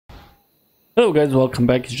Hello guys, welcome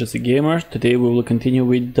back, it's Just a Gamer. Today we will continue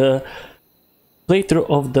with the playthrough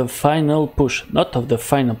of the final push. Not of the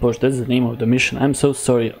final push, that's the name of the mission, I'm so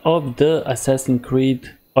sorry. Of the Assassin's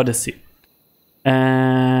Creed Odyssey.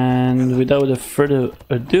 And without further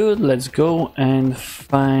ado, let's go and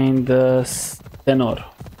find the Senor.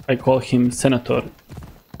 I call him Senator.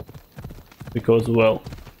 Because, well...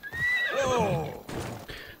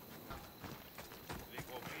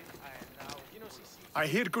 I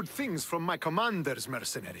hear good things from my commander's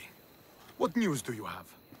mercenary. What news do you have?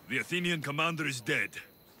 The Athenian commander is dead.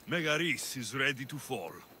 Megaris is ready to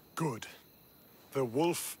fall. Good. The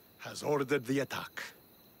wolf has ordered the attack.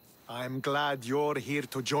 I'm glad you're here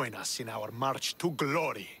to join us in our march to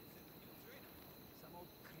glory.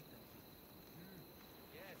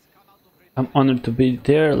 I'm honored to be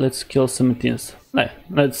there. Let's kill some Athenians.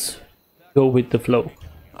 Let's go with the flow.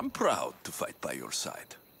 I'm proud to fight by your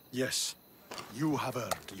side. Yes, you have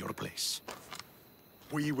earned your place.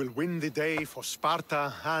 We will win the day for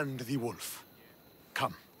Sparta and the wolf.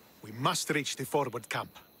 Come, we must reach the forward camp.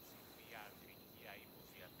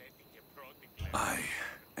 I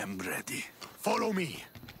am ready. Follow me.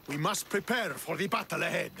 We must prepare for the battle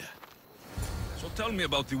ahead. So tell me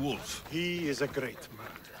about the wolf. He is a great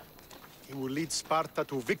man. He will lead Sparta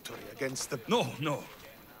to victory against the... No.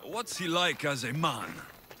 What's he like as a man?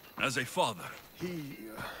 As a father?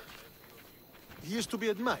 He is to be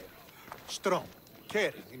admired. Strong,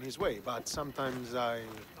 caring in his way, but sometimes I...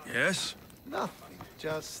 Yes? Nothing,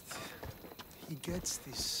 just... He gets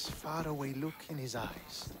this faraway look in his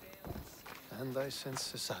eyes. And I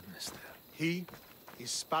sense a sadness there. He is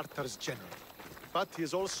Sparta's general, but he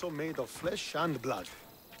is also made of flesh and blood.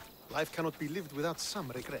 Life cannot be lived without some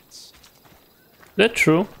regrets. That's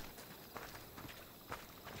true.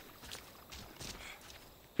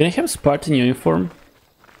 Can I have Spartan uniform?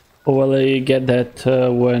 Or will I get that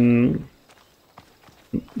when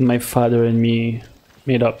my father and me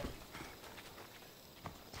meet up?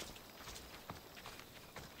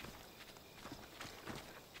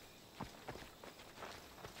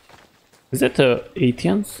 Is that the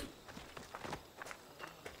Athenians?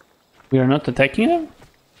 We are not attacking them?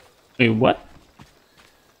 Wait, what?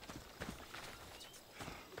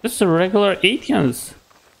 Just a regular Athenians.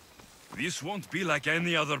 This won't be like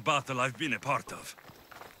any other battle I've been a part of.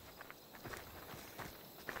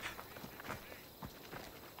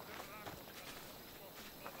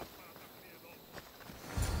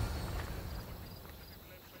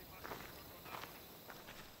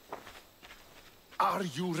 Are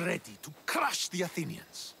you ready to crush the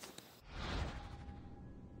Athenians?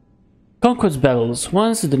 Conquest battles.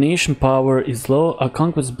 Once the nation power is low, a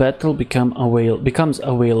conquest battle becomes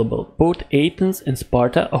available. Both Athens and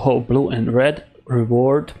Sparta, blue and red,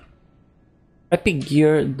 reward epic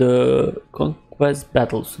gear. The conquest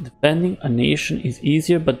battles. Defending a nation is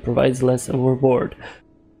easier but provides less reward.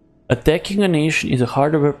 Attacking a nation is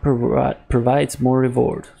harder but provides more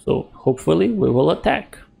reward. So hopefully we will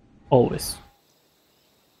attack. Always.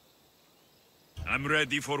 I'm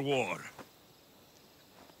ready for war.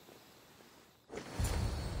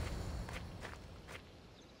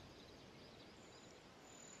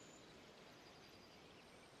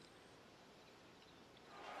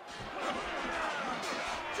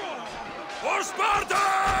 For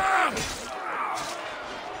Sparta!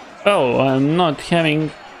 Oh, I'm not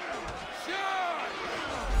having...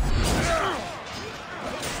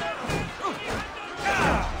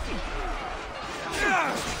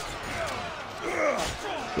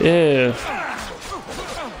 Yeah.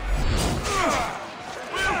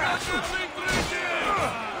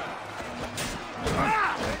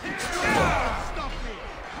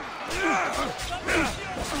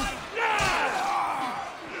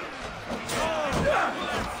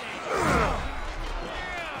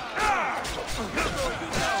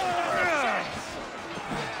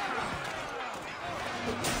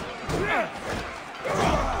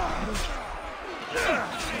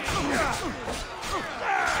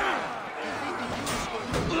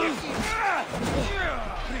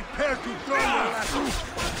 Prepare to draw your weapons.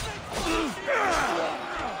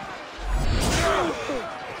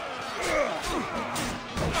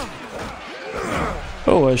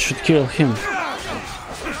 Oh, I should kill him.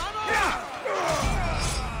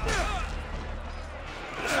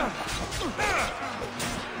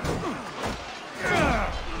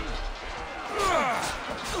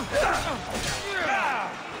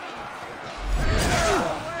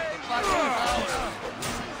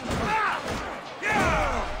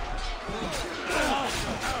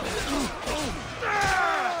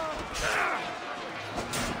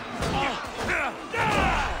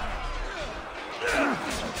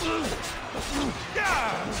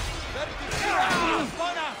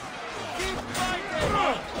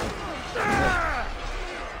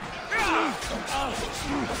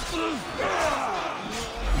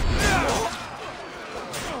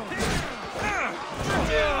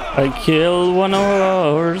 I killed one of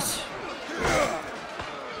ours.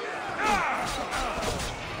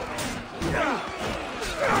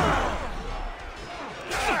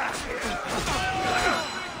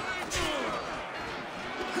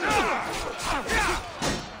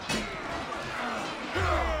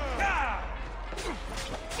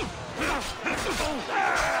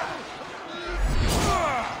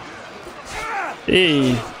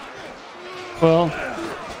 Hey, well,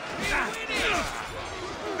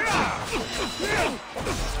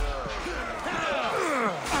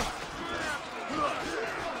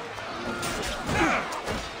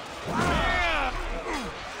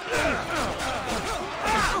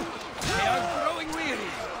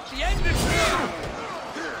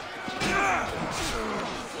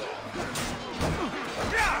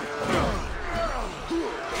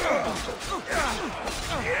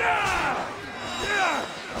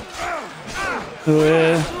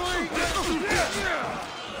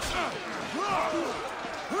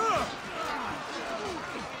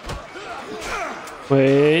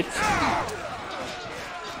 wait.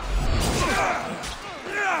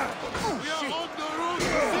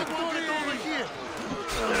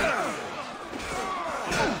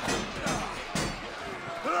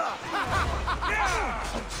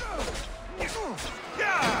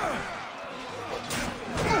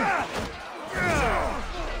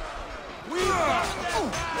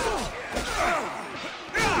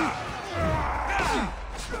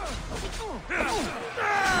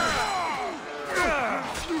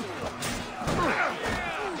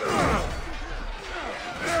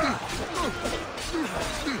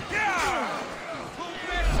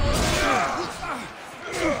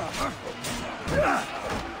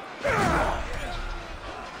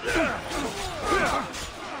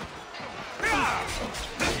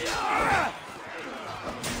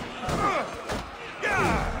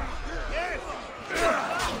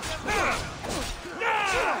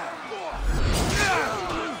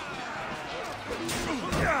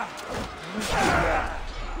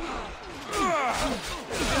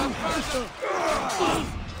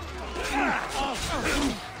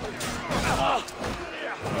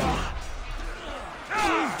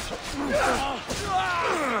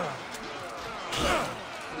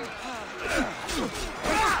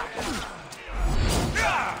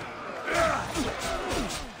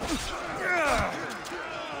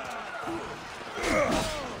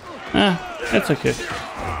 That's okay.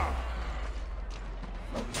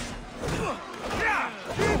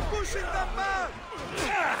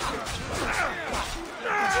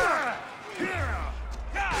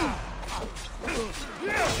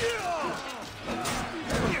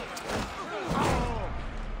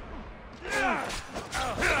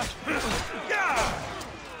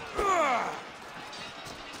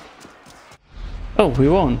 Oh, we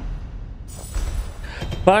won.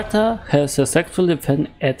 Sparta has successfully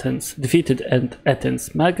defeated Athens.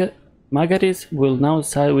 Megaris will now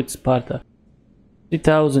side with Sparta.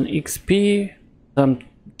 3000 XP, some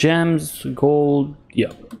gems, gold,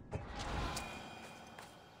 yeah.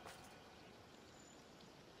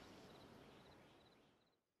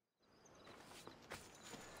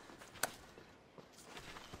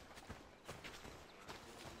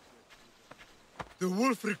 The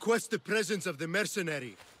wolf requests the presence of the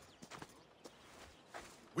mercenary.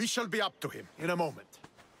 We shall be up to him in a moment.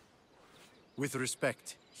 With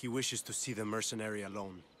respect, he wishes to see the mercenary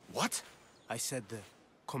alone. What? I said the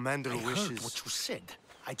commander I wishes... heard what you said.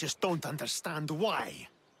 I just don't understand why.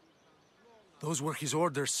 Those were his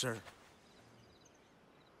orders, sir.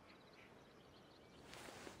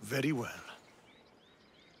 Very well.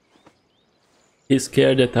 He's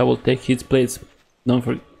scared that I will take his place. Don't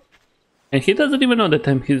forget. And he doesn't even know that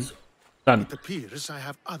I'm his son. It appears I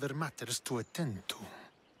have other matters to attend to.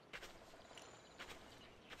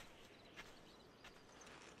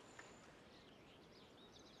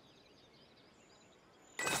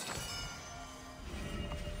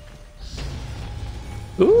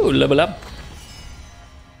 Ooh, level up.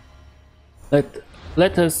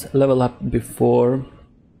 Let us level up before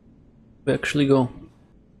we actually go.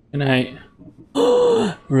 Can I...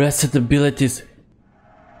 Reset abilities.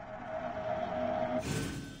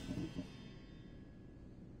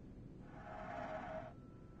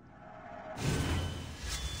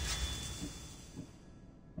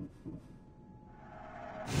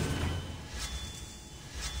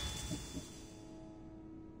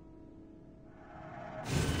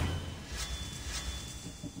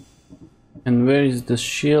 And where is the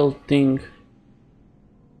shield thing?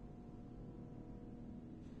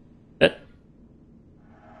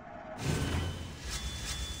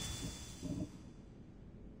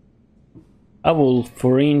 I will,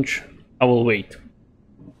 for range, I will wait.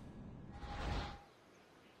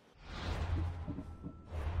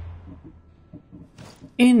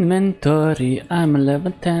 Inventory. I'm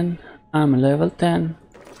level 10. I'm level 10.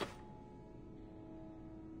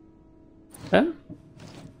 Okay.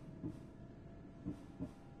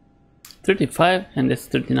 35 and it's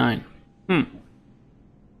 39.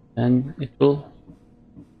 And it will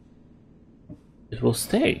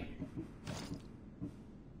stay.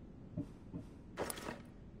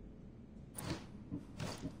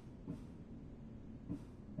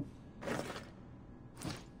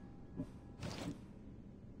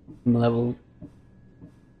 Level.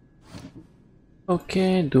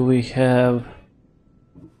 Okay, do we have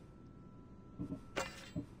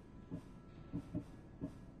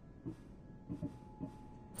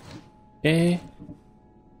okay.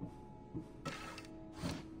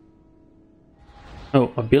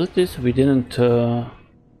 Oh, abilities, we didn't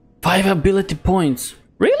 5 ability points.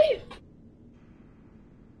 Really?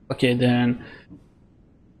 Okay, then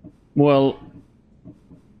well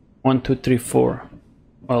 1, 2, 3, 4.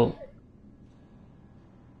 Well,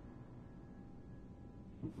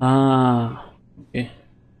 okay.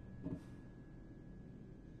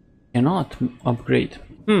 Cannot upgrade.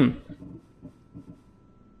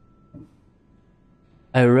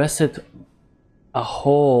 I rested a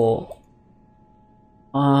whole.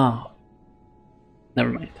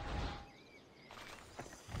 Never mind.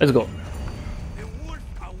 Let's go. The wolf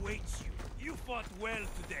awaits you. You fought well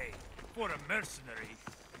today. For a mercenary.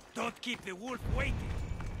 Don't keep the wolf waiting.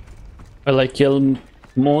 Well, I killed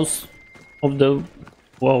most of the...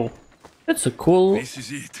 Whoa. That's a cool This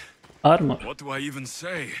is it. armor. What do I even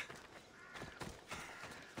say?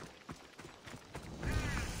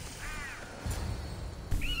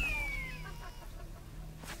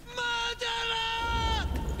 Murderer!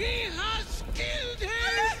 He has killed him!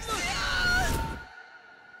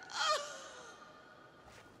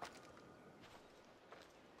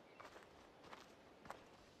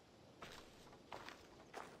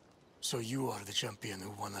 So you are the champion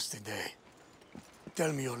who won us today.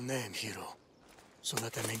 Tell me your name, hero, so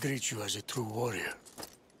that I may greet you as a true warrior.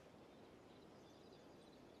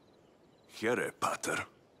 Here, Pater.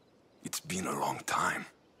 It's been a long time.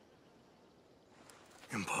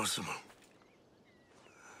 Impossible.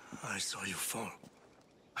 I saw you fall.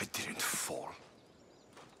 I didn't fall.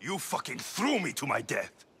 You fucking threw me to my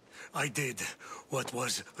death. I did what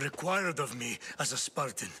was required of me as a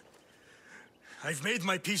Spartan. I've made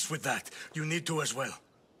my peace with that. You need to as well.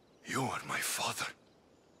 You are my father.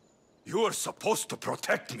 You are supposed to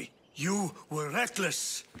protect me. You were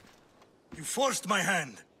reckless. You forced my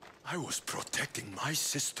hand. I was protecting my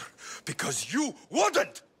sister because you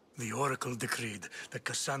wouldn't! The Oracle decreed that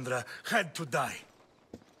Cassandra had to die.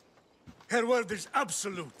 Her word is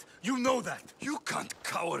absolute. You know that. You can't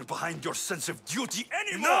cower behind your sense of duty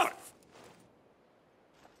anymore! Enough!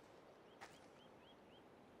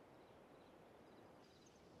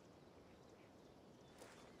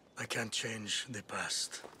 I can't change the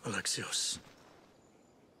past, Alexios.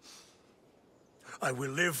 I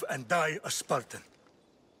will live and die a Spartan.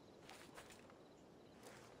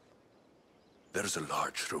 There's a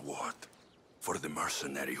large reward for the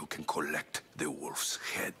mercenary who can collect the wolf's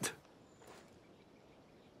head.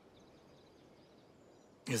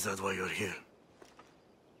 Is that why you're here?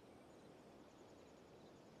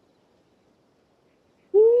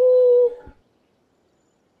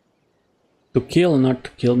 To kill, not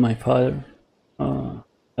to kill my father.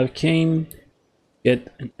 Arcane,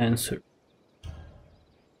 get an answer.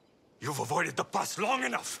 You've avoided the past long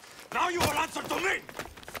enough. Now you will answer to me!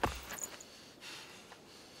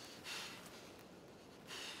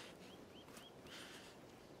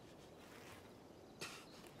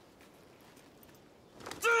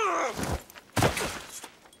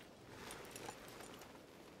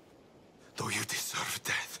 Though you deserve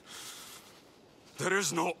death, there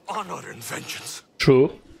is no honor in vengeance.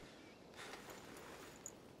 True.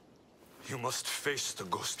 You must face the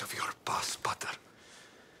ghost of your past, Pater.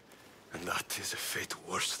 And that is a fate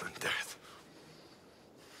worse than death.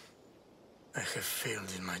 I have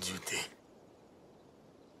failed in my duty.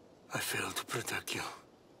 I failed to protect you.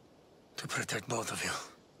 To protect both of you.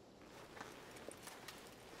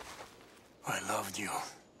 I loved you.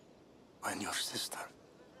 And your sister.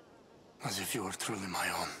 As if you were truly my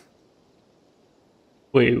own.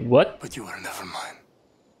 Wait, what? But you were never mine.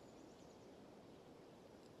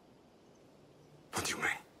 What do you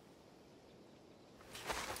mean?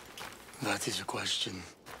 That is a question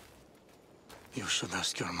you should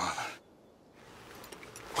ask your mother.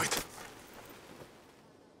 Wait.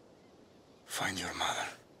 Find your mother.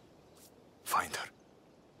 Find her.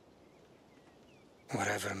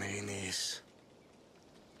 Wherever Merini is,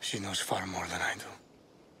 she knows far more than I do.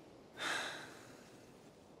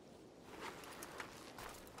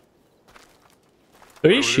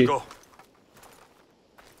 Where is she? Go.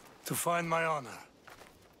 To find my honor.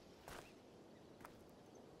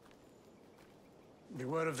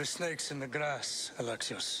 Beware of the snakes in the grass,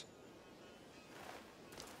 Alexios.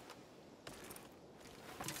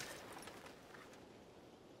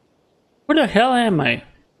 Where the hell am I?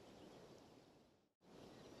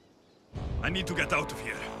 I need to get out of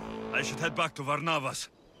here. I should head back to Varnavas.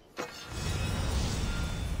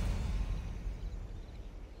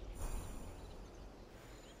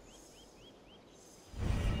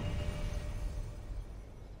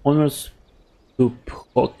 Honors to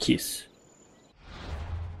Phokis.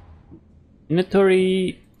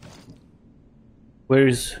 Inventory.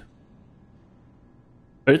 Where's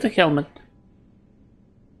the helmet?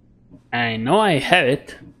 I know I have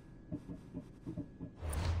it.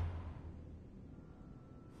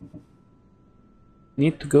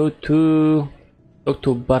 Need to go to talk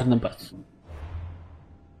to Barnabas.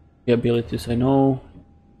 The abilities I know.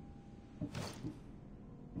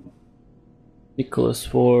 Nicholas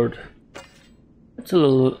Ford. That's a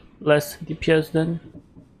little less DPS then,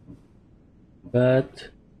 but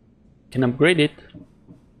can upgrade it.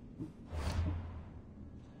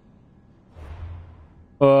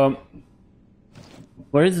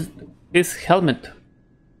 Where is this helmet?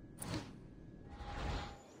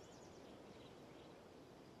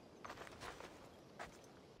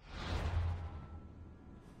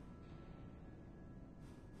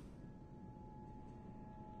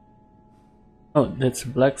 Oh, that's a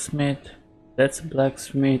blacksmith. That's a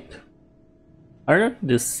blacksmith. Are they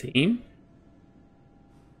the same?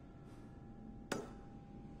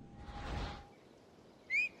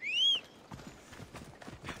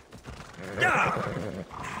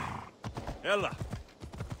 Ella.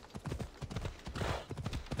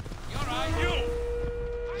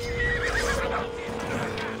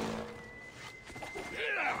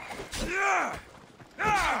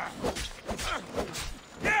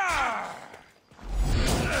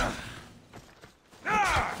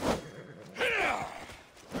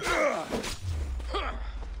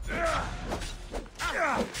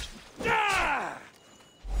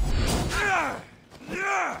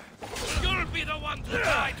 You'll be the one to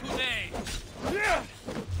die today!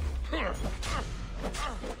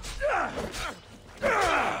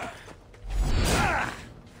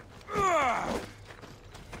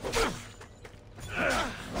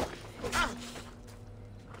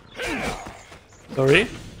 Sorry?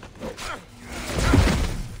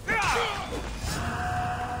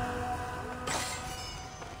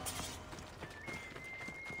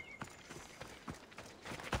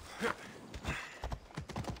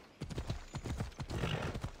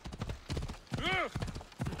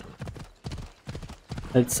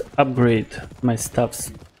 Let's upgrade my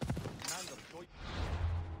stuffs.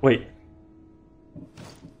 Wait.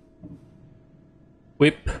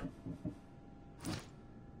 Whip.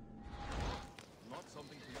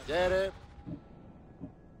 Get it?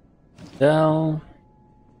 Down.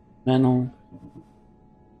 Manual.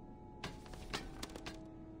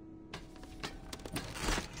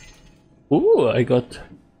 Ooh, I got.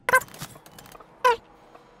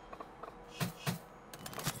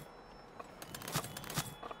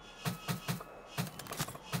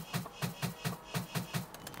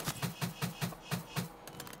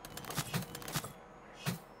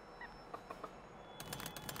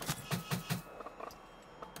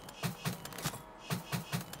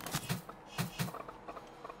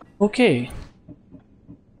 Okay.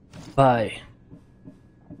 Bye.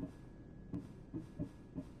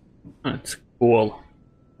 That's cool.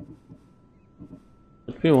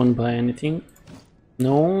 But we won't buy anything.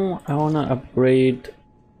 No, I wanna upgrade.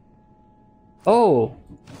 Oh!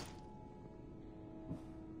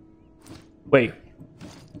 Wait.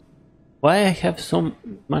 Why I have so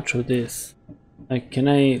much of this? Like, can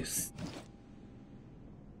I...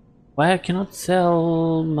 Why I cannot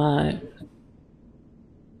sell my...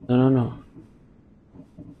 No.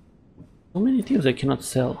 So many things I cannot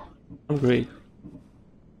sell. Upgrade.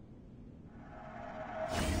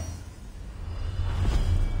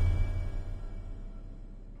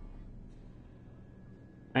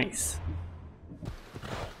 Nice.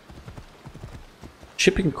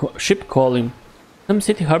 Ship calling. Some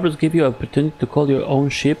city harbors give you an opportunity to call your own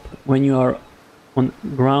ship when you are on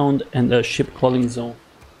ground and a ship calling zone.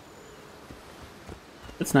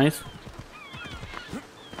 That's nice.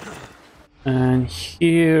 And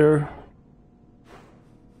here...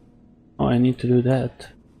 Oh, I need to do that.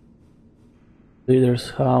 Leader's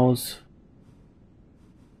house.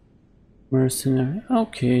 Mercenary.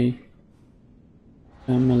 Okay.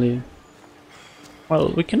 Family.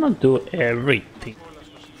 Well, we cannot do everything.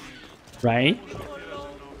 Right?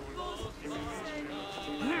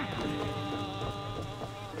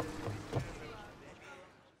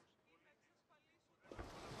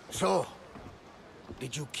 So,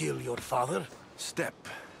 did you kill your father?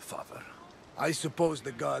 Stepfather. I suppose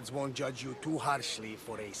the gods won't judge you too harshly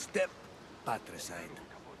for a step-patricide.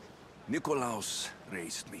 Nikolaos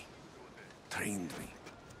raised me, trained me.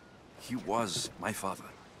 He was my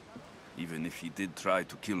father, even if he did try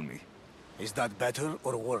to kill me. Is that better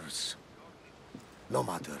or worse? No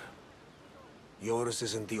matter. Yours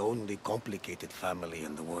isn't the only complicated family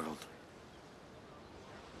in the world.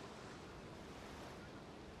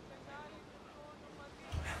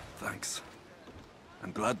 Thanks.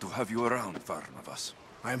 I'm glad to have you around, Varnavas.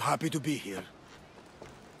 I'm happy to be here.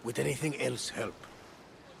 Would anything else help?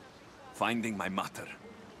 Finding my mater.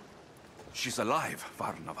 She's alive,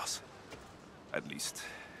 Varnavas. At least,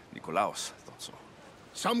 Nikolaos thought so.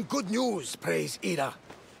 Some good news, praise Ida.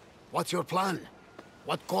 What's your plan?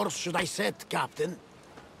 What course should I set, Captain?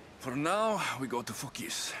 For now, we go to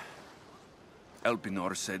Phokis.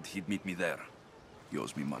 Elpinor said he'd meet me there. He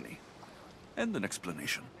owes me money. And an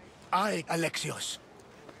explanation. Aye, Alexios.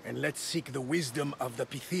 And let's seek the wisdom of the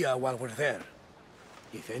Pythia while we're there.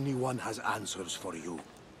 If anyone has answers for you,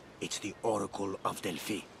 it's the Oracle of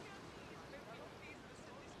Delphi.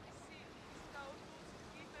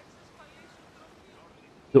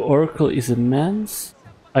 The Oracle is immense.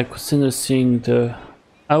 I consider seeing the...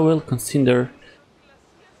 I will consider...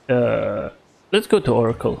 let's go to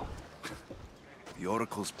Oracle. The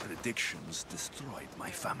Oracle's predictions destroyed my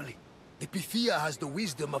family. The Pythia has the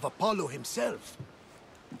wisdom of Apollo himself.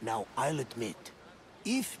 Now, I'll admit,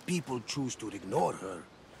 if people choose to ignore her,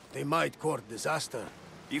 they might court disaster.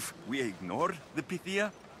 If we ignored the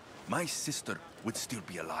Pythia, my sister would still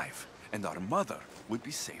be alive, and our mother would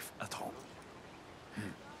be safe at home.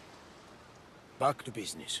 Back to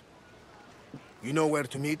business. You know where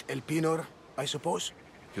to meet Elpinor, I suppose?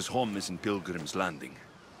 His home is in Pilgrim's Landing.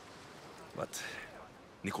 But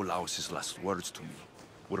Nikolaos' last words to me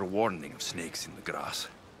were a warning of snakes in the grass.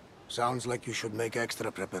 Sounds like you should make extra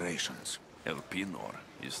preparations. Elpinor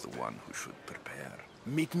is the one who should prepare.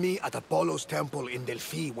 Meet me at Apollo's temple in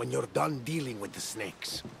Delphi when you're done dealing with the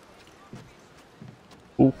snakes.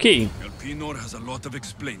 Okay. Elpinor has a lot of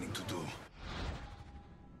explaining to do.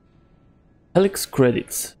 Helix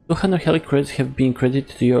credits. 200 Helix credits have been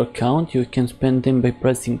credited to your account. You can spend them by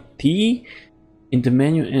pressing T in the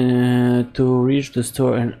menu to reach the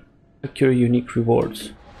store and acquire unique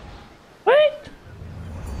rewards. What?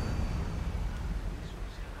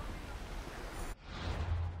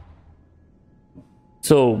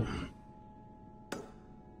 So,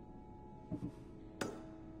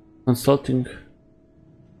 consulting.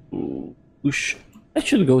 I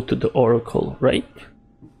should go to the Oracle, right?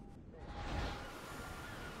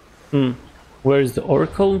 Where is the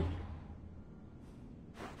Oracle?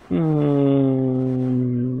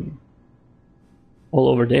 All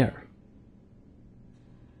over there.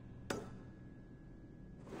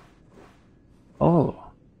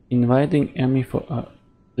 Oh, inviting enemy for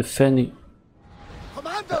defending.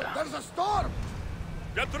 Commander, there's a storm!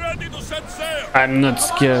 Get ready to set sail! I'm not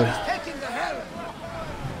scared. Taking the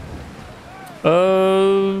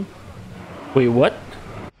helm! Wait, what?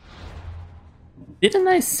 Didn't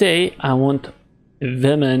I say I want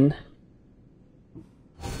women?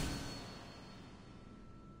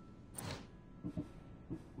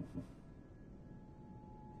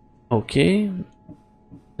 Okay,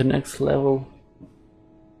 the next level,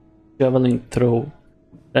 javelin throw.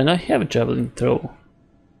 Then I have javelin throw.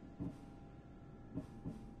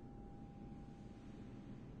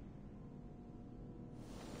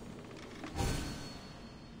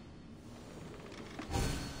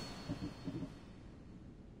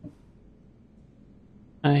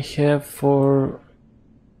 I have for...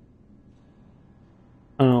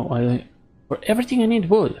 oh, for everything I need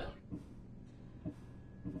wood.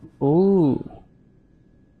 Ooh.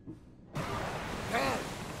 There!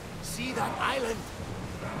 See that island?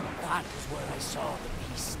 That is where I saw the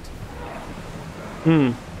beast.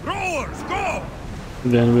 Rowers, go!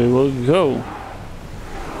 Then we will go.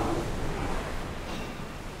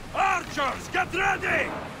 Archers, get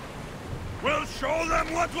ready! We'll show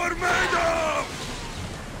them what we're made of!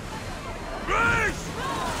 Grace!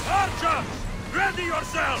 Archers, ready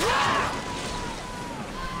yourselves!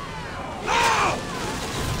 Now!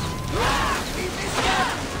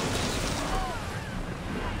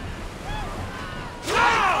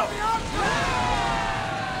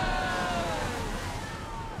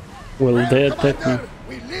 Will they attack me?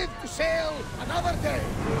 We live to sail another day.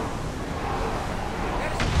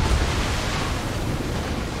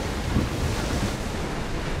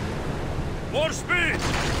 More speed!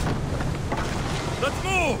 Let's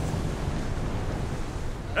move!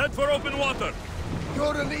 Head for open water.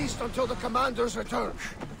 You're released until the commander's return.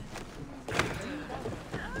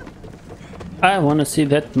 I wanna see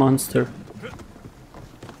that monster.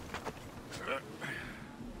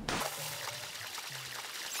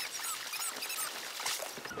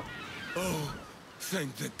 Oh,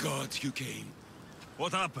 thank the gods you came.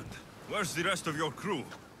 What happened? Where's the rest of your crew?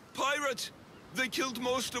 Pirates! They killed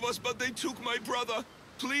most of us, but they took my brother.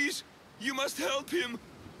 Please, you must help him.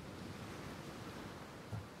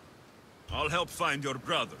 I'll help find your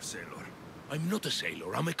brother, sailor. I'm not a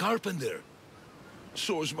sailor, I'm a carpenter.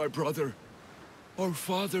 So is my brother. Our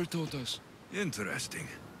father taught us. Interesting.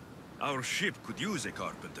 Our ship could use a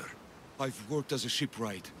carpenter. I've worked as a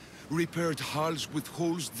shipwright, repaired hulls with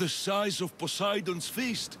holes the size of Poseidon's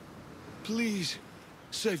fist. Please,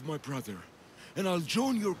 save my brother, and I'll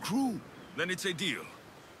join your crew. Then it's a deal.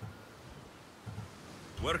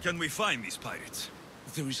 Where can we find these pirates?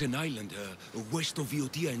 There is an island west of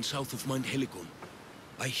Iotia and south of Mount Helicon.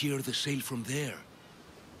 I hear they sail from there.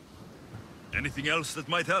 Anything else that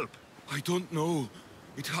might help? I don't know.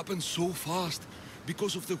 It happened so fast.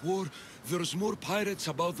 Because of the war, there's more pirates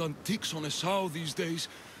about than ticks on a sow these days,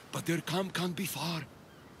 but their camp can't be far.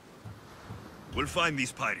 We'll find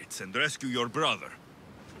these pirates and rescue your brother.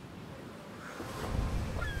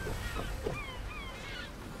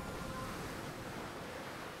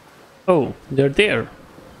 Oh, they're there.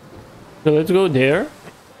 So let's go there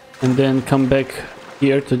and then come back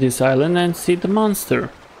here to this island and see the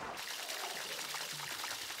monster.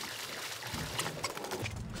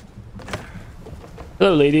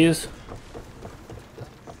 Hello, ladies.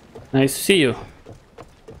 Nice to see you.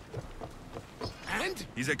 And?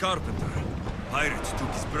 He's a carpenter. Pirates took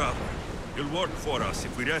his brother. He'll work for us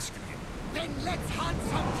if we rescue him. Then let's hunt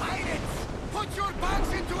some pirates! Put your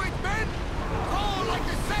backs into it, men! Roll like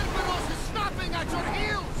the Cerberus is snapping at your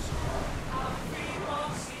heels!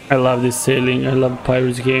 I love this sailing. I love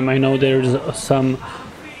Pirates game. I know there's some...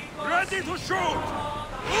 Ready to shoot!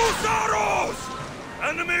 Loose arrows!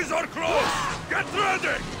 Enemies are close! Get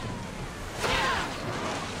ready!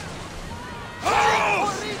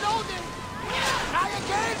 Arrows! For reloading! Try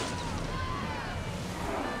again!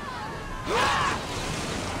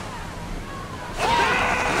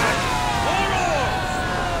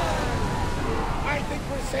 I think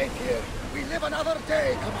we're safe here. We live another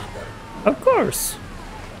day, Commander. Of course.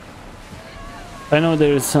 I know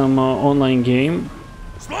there is some online game.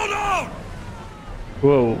 Slow down!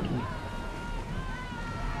 Whoa.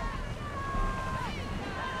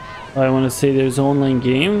 I want to say there's an online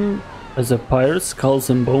game as a pirate, Skulls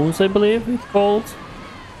and Bones, I believe it's called.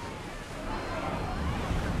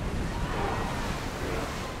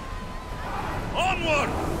 Onward!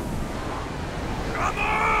 Come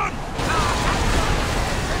on!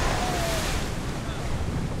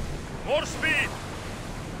 More speed!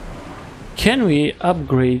 Can we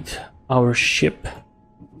upgrade our ship?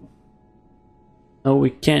 No,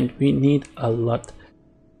 we can't. We need a lot.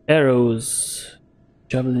 Arrows,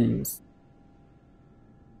 javelins,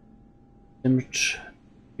 damage,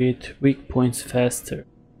 create weak points faster.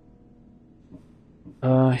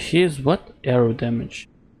 Here's what? Arrow damage.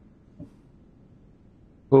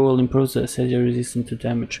 Will improve the assassin resistance to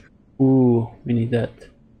damage. Ooh, we need that.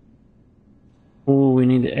 Ooh, we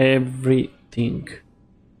need everything.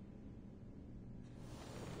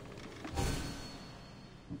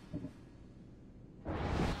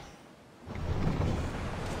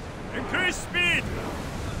 Increase speed!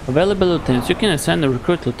 Available lieutenants. You can assign a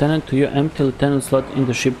recruit lieutenant to your empty lieutenant slot in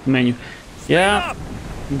the ship menu. Yeah,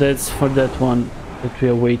 that's for that one that we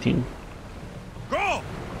are waiting. Go!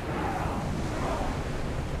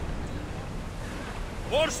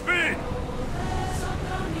 More speed!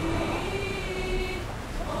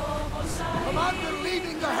 Commander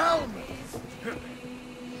leading the helm!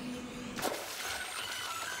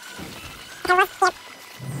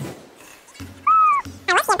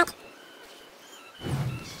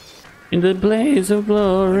 In the blaze of Be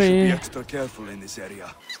glory. extra careful in this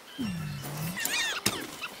area.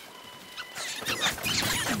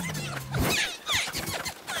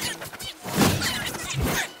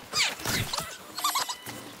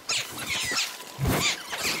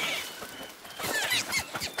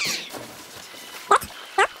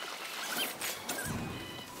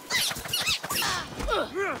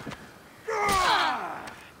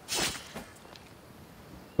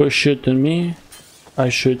 Go shoot on me, I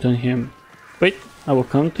shoot on him. Wait, I will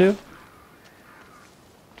come to you.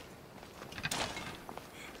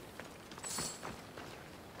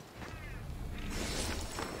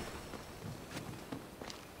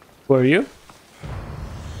 Who are you?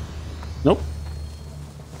 Nope.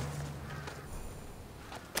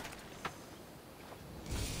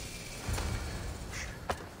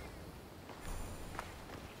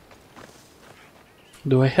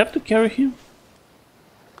 Do I have to carry him?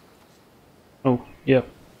 Yep.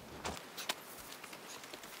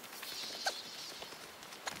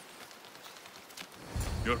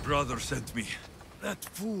 Your brother sent me. That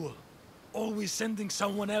fool. Always sending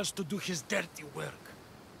someone else to do his dirty work.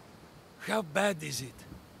 How bad is it?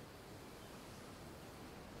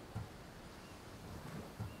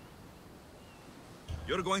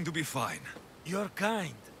 You're going to be fine. You're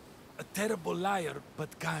kind. A terrible liar,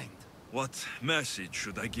 but kind. What message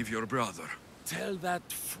should I give your brother? Tell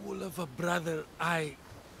that fool of a brother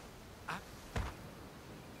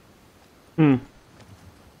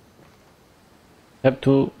Have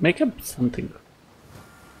to make up something.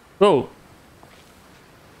 Oh.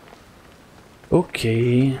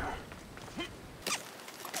 Okay.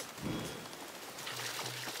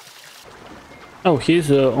 Oh,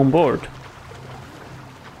 he's on board.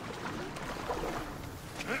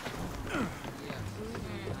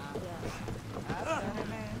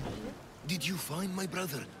 Did you find my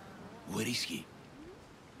brother? Where is he?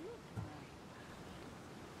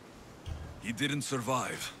 He didn't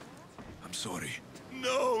survive. I'm sorry.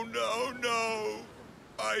 No, no, no!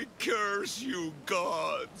 I curse you,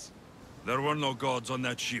 gods! There were no gods on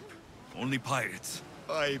that ship. Only pirates.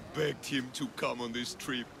 I begged him to come on this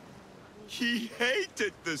trip. He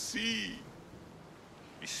hated the sea.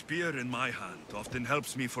 A spear in my hand often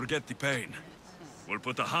helps me forget the pain. We'll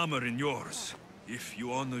put a hammer in yours, if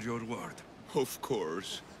you honor your word. Of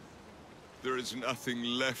course. There is nothing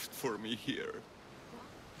left for me here.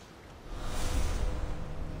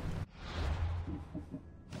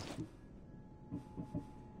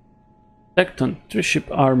 Tecton, 3 ship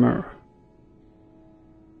armor.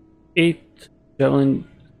 8 javelin,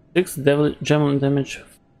 6 javelin damage.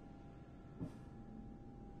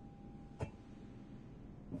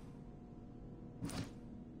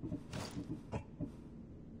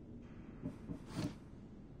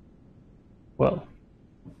 Well.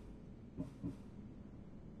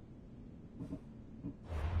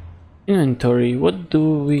 Inventory, what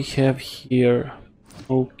do we have here?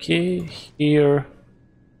 Okay, here.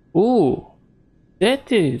 Ooh,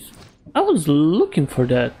 that is... I was looking for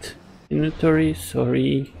that. Inventory,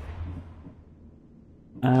 sorry.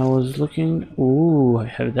 I was looking... Ooh, I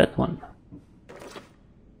have that one.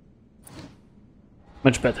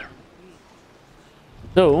 Much better.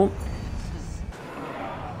 So...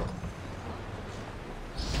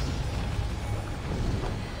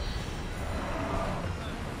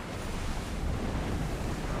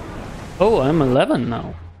 Oh, I'm 11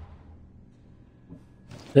 now.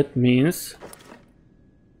 That means...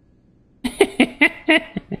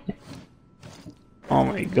 Oh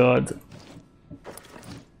my god.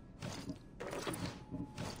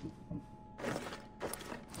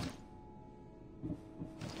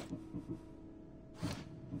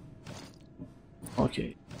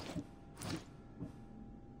 Okay.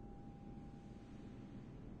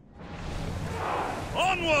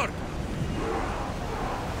 Onward!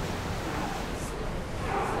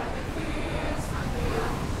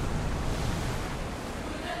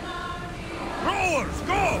 Rowers,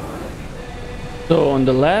 go! So on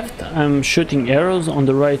the left I'm shooting arrows, on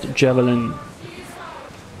the right javelin.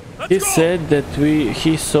 He said that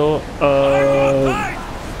he saw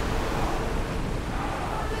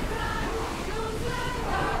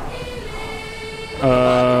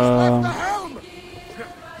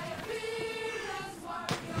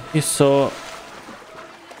he saw,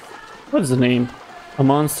 what's the name? A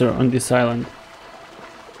monster on this island.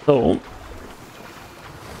 So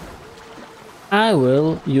I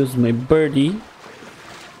will use my birdie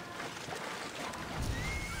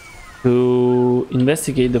to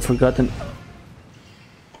investigate the forgotten.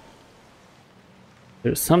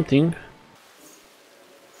 There's something.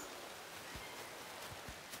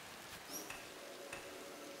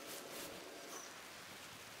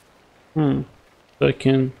 So I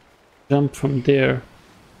can jump from there.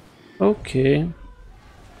 Okay.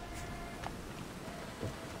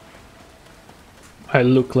 I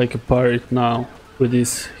look like a pirate now with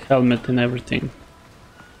this helmet and everything.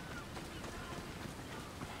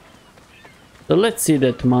 So let's see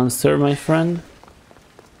that monster, my friend.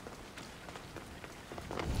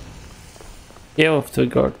 Cave of the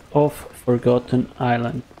God of Forgotten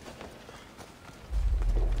Island.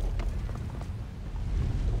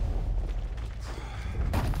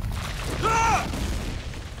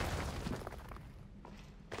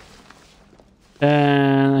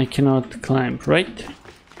 And I cannot climb, right?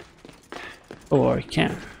 Or I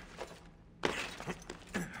can.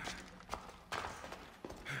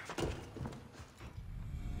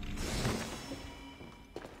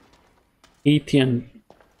 Aegean.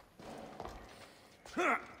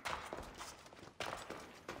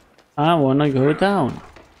 I wanna go down.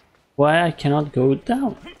 Why I cannot go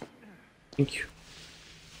down? Thank you.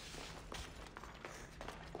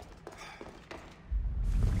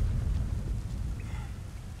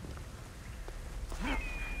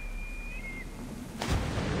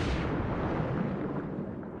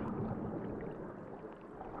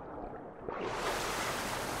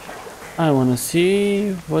 I wanna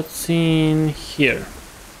see what's in here.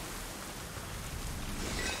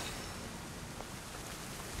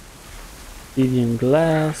 Obsidian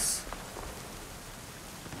glass.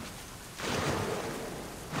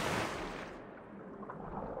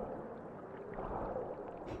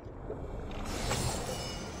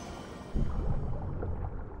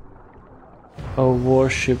 A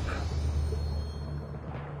warship.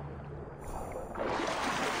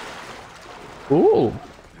 Ooh.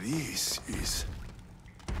 This is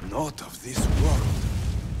not of this world.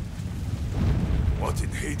 What in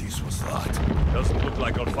Hades was that? Doesn't look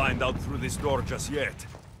like I'll find out through this door just yet.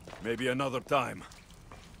 Maybe another time.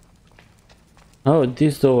 Oh,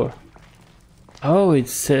 this door. Oh, it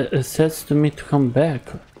says to me to come back.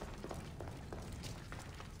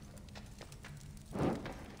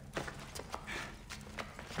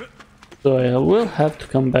 So I will have to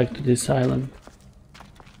come back to this island.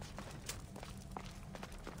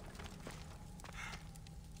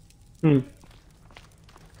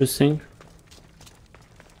 Interesting.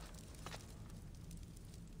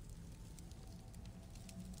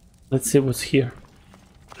 Let's see what's here.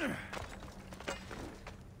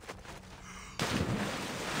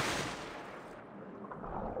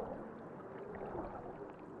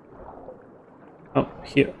 Oh,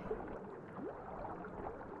 here.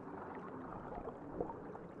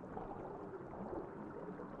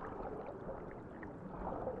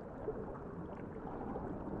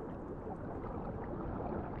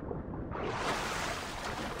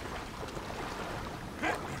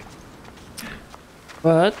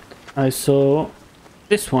 But I saw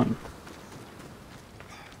this one.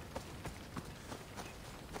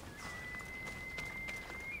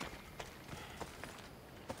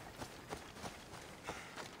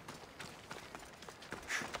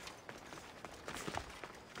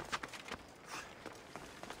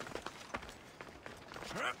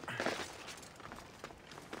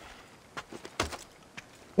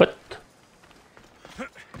 What?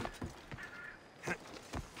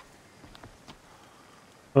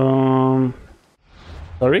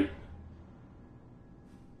 Sorry?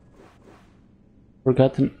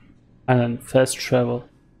 Forgotten island, fast travel.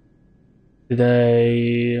 Did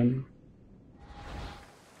I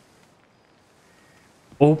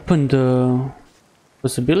open the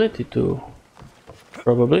possibility to?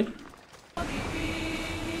 Probably.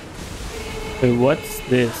 Wait, what's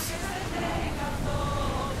this?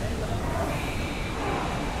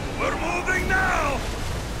 We're moving now!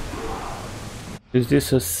 Is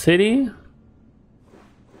this a city?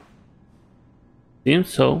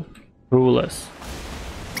 Seems so. Rulers.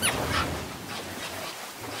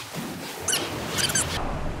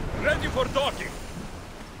 Ready for docking!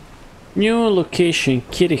 New location,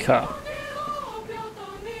 Kiriha.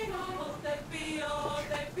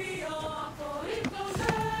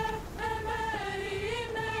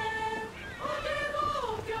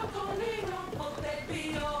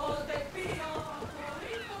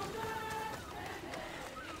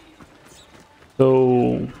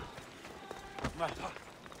 So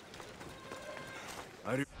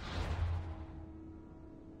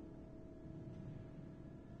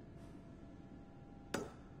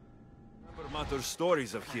Mother's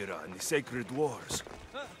stories of Hera and the sacred wars.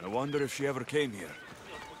 I wonder if she ever came here.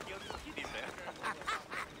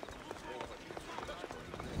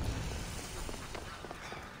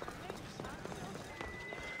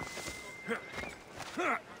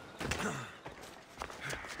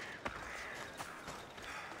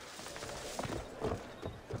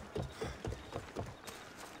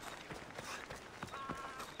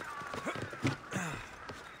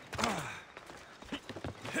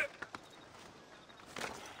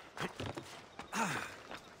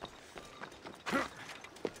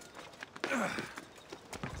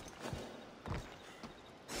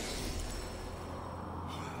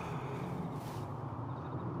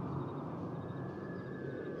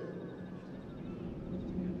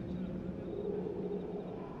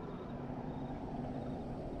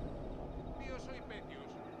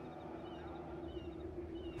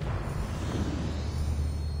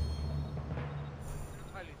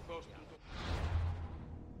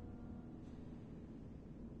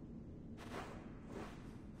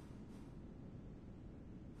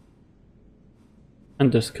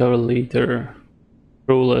 and discover later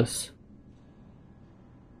rulers.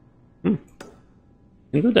 Can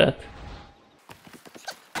do that.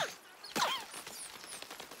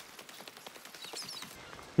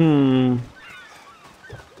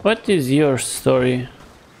 What is your story?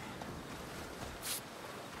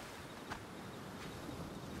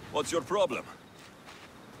 What's your problem?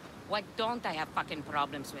 What don't I have fucking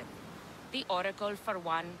problems with? The Oracle for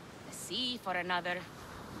one, the sea for another.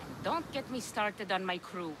 And don't get me started on my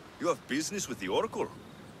crew. You have business with the Oracle?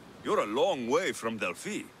 You're a long way from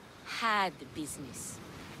Delphi. Had business.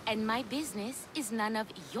 And my business is none of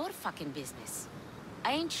your fucking business.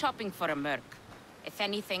 I ain't shopping for a merc. If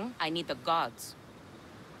anything, I need the gods.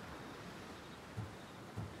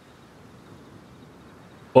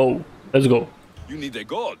 Oh, let's go. You need a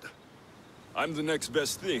god. I'm the next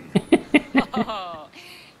best thing. Oh,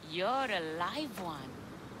 you're a live one.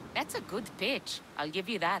 That's a good pitch. I'll give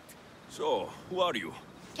you that. So, who are you?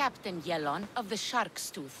 Captain Yellon of the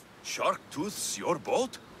Shark's Tooth. Shark Tooth's your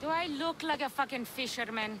boat? Do I look like a fucking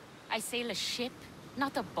fisherman? I sail a ship,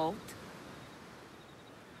 not a boat.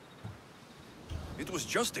 It was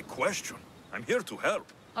just a question. I'm here to help.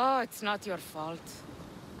 Oh, it's not your fault.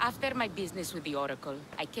 After my business with the Oracle,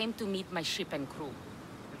 I came to meet my ship and crew.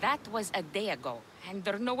 That was a day ago, and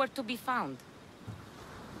they're nowhere to be found.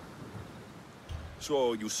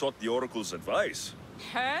 So, you sought the Oracle's advice?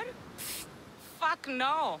 Her? Fuck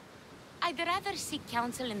no. I'd rather seek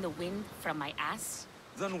counsel in the wind from my ass.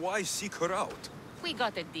 Then why seek her out? We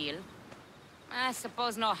got a deal. I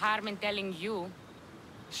suppose no harm in telling you.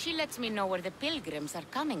 She lets me know where the pilgrims are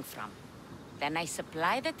coming from. Then I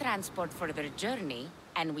supply the transport for their journey,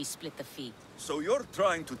 and we split the fee. So you're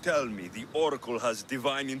trying to tell me the Oracle has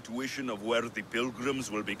divine intuition of where the pilgrims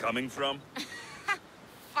will be coming from?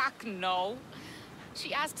 Fuck no.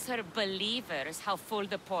 She asks her believers how full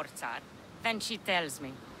the ports are. Then she tells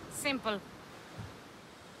me. Simple.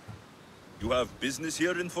 You have business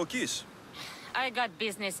here in Phokis? I got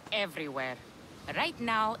business everywhere. Right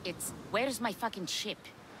now, it's where's my fucking ship?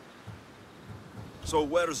 So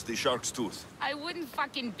where's the Shark's Tooth? I wouldn't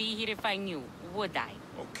fucking be here if I knew, would I?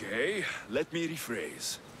 Okay, let me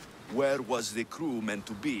rephrase. Where was the crew meant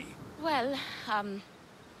to be? Well,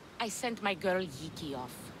 I sent my girl Yiki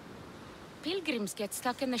off. Pilgrims get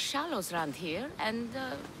stuck in the shallows around here, and,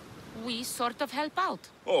 we sort of help out.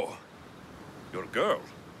 Oh, your girl?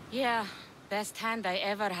 Yeah, best hand I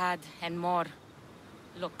ever had, and more.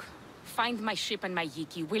 Look, find my ship and my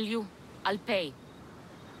Yiki, will you? I'll pay.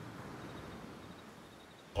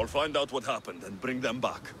 I'll find out what happened and bring them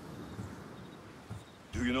back.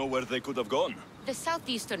 Do you know where they could have gone? The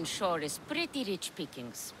southeastern shore is pretty rich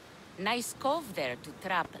pickings. Nice cove there to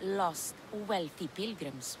trap lost, wealthy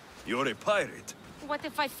pilgrims. You're a pirate. What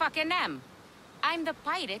if I fucking am? I'm the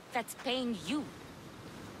pirate that's paying you.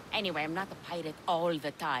 Anyway, I'm not a pirate all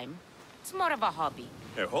the time. It's more of a hobby.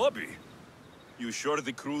 A hobby? You sure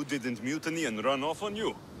the crew didn't mutiny and run off on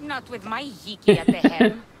you? Not with my Yiki at the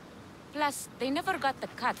helm. Plus, they never got the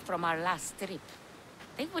cut from our last trip.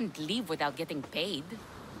 They wouldn't leave without getting paid.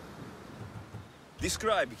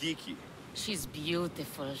 Describe Hiki. She's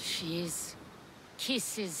beautiful, she is.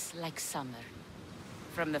 Kisses like summer.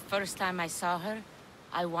 From the first time I saw her,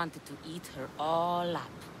 I wanted to eat her all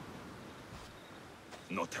up.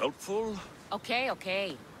 Not helpful?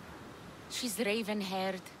 Okay. She's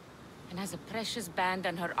raven-haired and has a precious band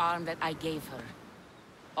on her arm that I gave her.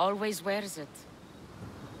 Always wears it.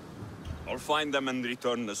 I'll find them and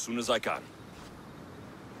return as soon as I can.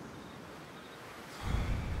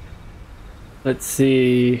 Let's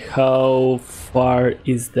see, how far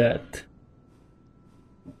is that?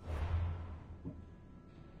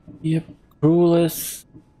 Yep, crewless.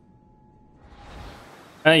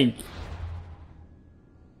 Hey.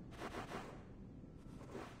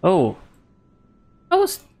 Oh. I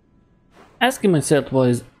was asking myself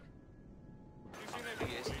was.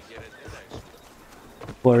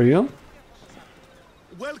 Who are you?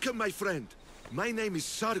 Welcome, my friend. My name is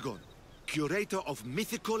Sargon, curator of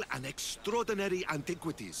mythical and extraordinary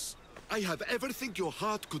antiquities. I have everything your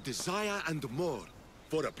heart could desire and more.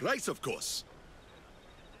 For a price, of course.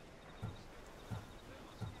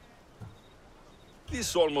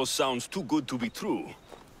 This almost sounds too good to be true.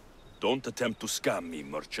 Don't attempt to scam me,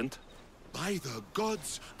 merchant. By the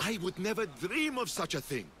gods, I would never dream of such a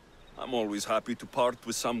thing. I'm always happy to part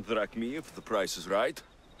with some drachmi if the price is right.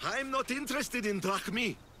 I'm not interested in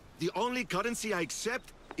drachmi. The only currency I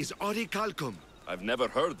accept is orichalcum. I've never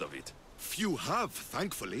heard of it. Few have,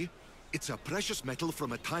 thankfully. It's a precious metal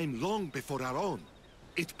from a time long before our own.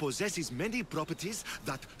 It possesses many properties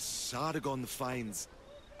that Sargon finds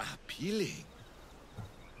appealing.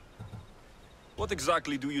 What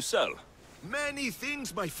exactly do you sell? Many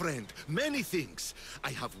things, my friend. Many things. I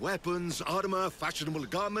have weapons, armor, fashionable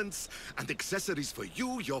garments, and accessories for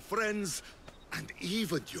you, your friends, and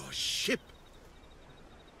even your ship.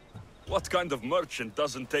 What kind of merchant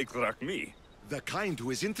doesn't take drachmi? The kind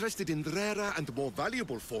who is interested in rarer and more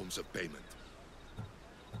valuable forms of payment.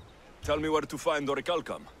 Tell me where to find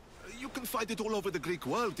orichalcum. You can find it all over the Greek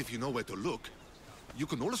world if you know where to look. You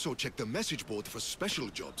can also check the message board for special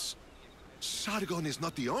jobs. Sargon is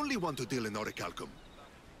not the only one to deal in orichalcum.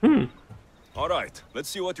 All right, let's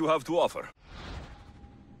see what you have to offer.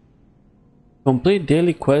 Complete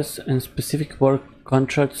daily quests and specific work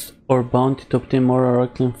contracts or bounty to obtain more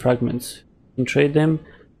orichalcum fragments. You can trade them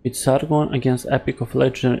with Sargon against Epic of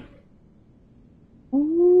Legend.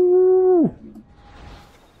 Ooh.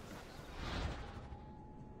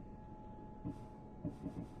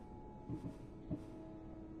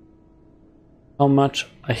 How much?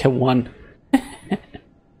 I have one.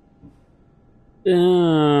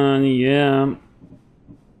 Yeah.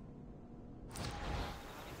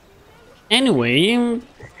 Anyway,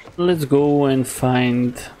 let's go and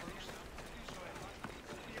find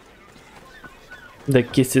the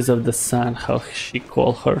kisses of the sun, how she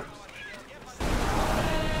call her.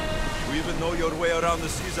 You even know your way around the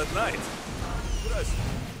seas at night. It's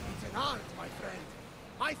an art, my friend.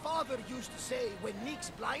 My father used to say, when Nyx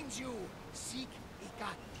blinds you, seek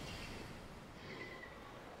Ikat.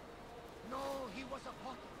 No, he was a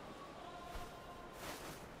potter.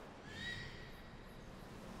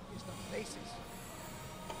 It's the places.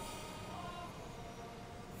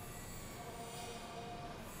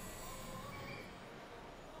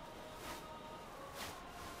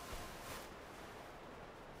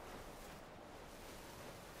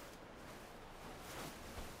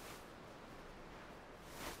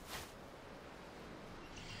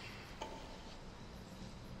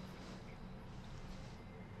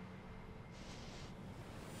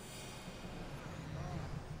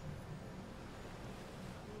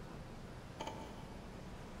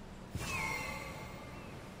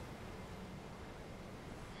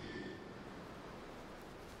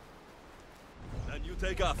 Then you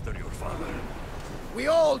take after your father. We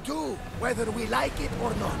all do, whether we like it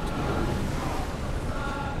or not.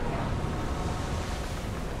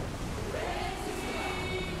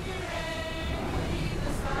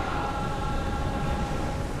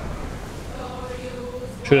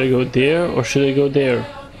 Should I go there or should I go there?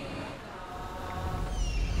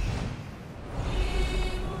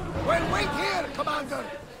 Well, wait here, Commander!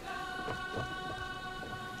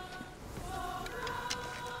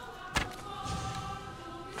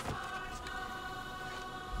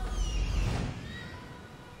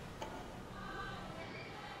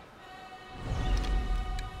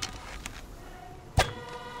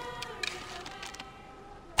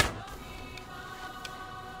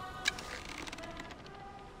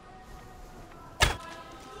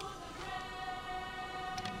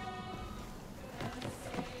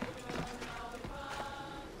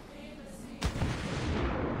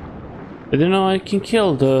 I don't know, I can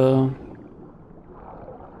kill the...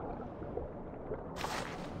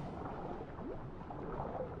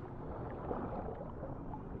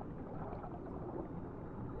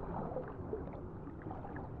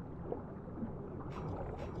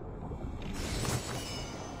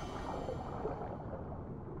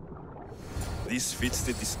 This fits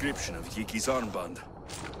the description of Yiki's armband.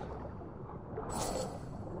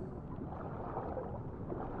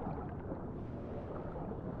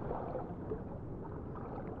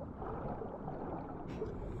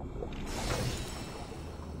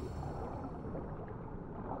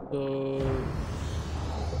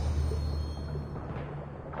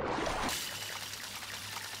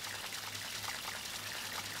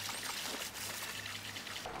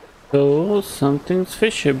 So something's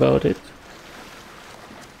fishy about it.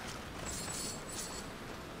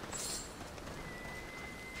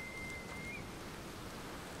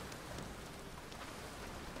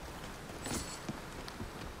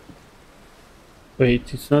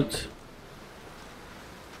 Wait, it's not...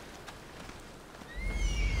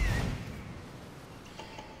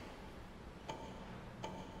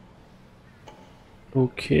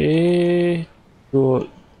 Okay, go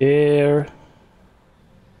there.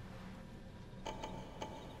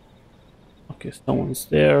 Okay, someone's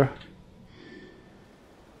there.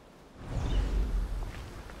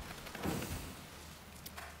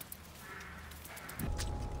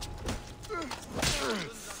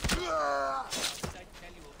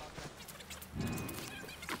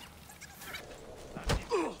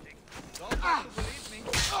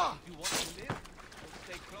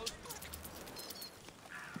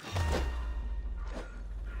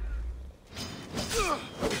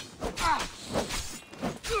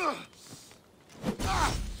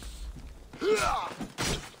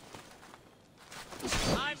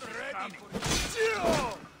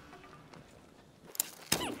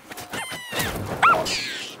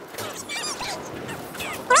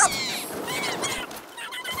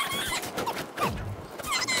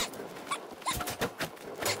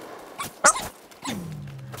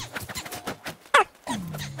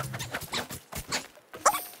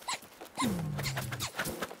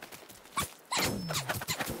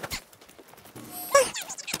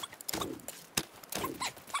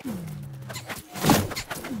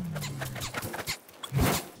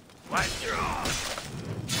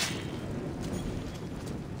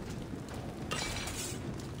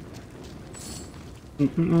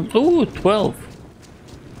 Ooh, 12.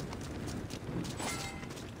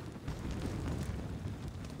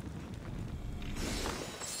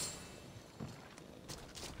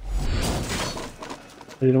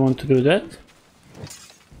 I didn't want to do that.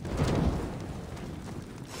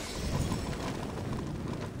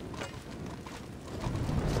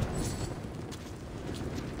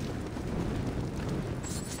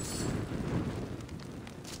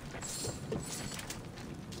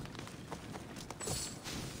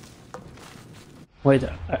 Wait,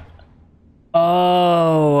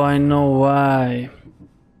 oh, I know why.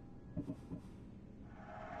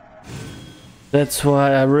 That's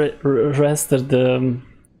why I rested the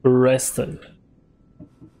rested.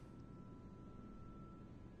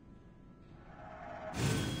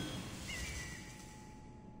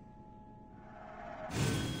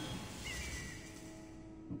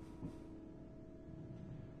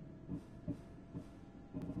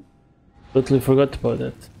 Totally forgot about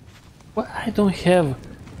that. Why I don't have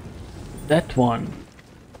that one?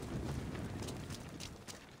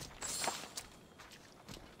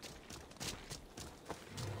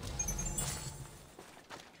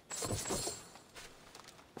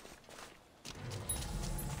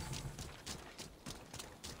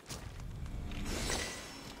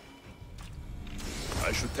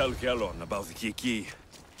 I should tell Gelon about Kiki.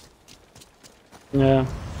 Yeah.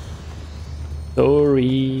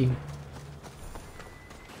 Sorry.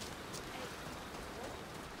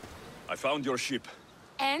 I found your ship.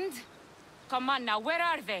 And? Come on now, where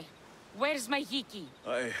are they? Where's my Yiki?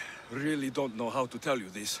 I really don't know how to tell you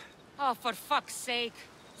this. Oh, for fuck's sake.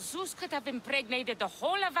 Zeus could have impregnated the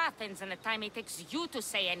whole of Athens in the time it takes you to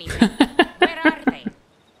say anything. Where are they?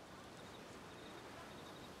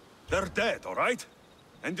 They're dead, all right?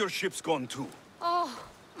 And your ship's gone too. Oh,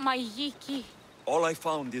 my Yiki. All I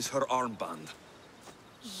found is her armband.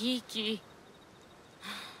 Yiki.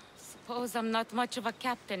 Suppose I'm not much of a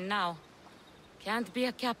captain now. Can't be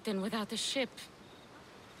a captain without a ship.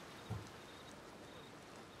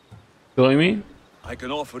 Join me? I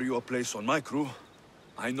can offer you a place on my crew.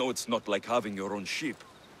 I know it's not like having your own ship,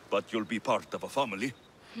 but you'll be part of a family.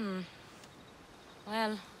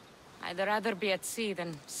 Well, I'd rather be at sea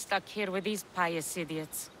than stuck here with these pious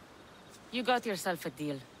idiots. You got yourself a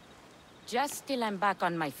deal. Just till I'm back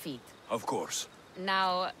on my feet. Of course.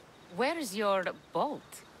 Now, where's your boat?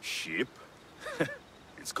 Ship?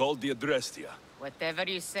 It's called the Adrestia. Whatever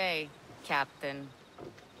you say, Captain.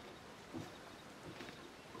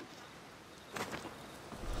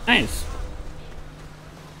 Nice.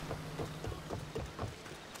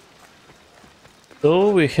 So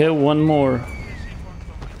we have one more.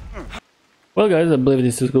 Well guys, I believe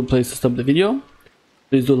this is a good place to stop the video.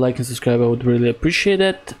 Please do like and subscribe, I would really appreciate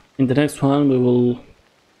it. In the next one we will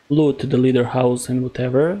loot the leader house and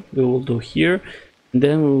whatever we will do here. And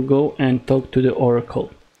then we will go and talk to the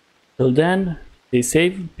Oracle. Till then, stay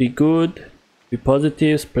safe, be good, be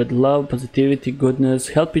positive, spread love, positivity, goodness,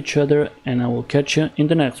 help each other, and I will catch you in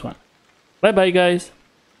the next one. Bye bye guys!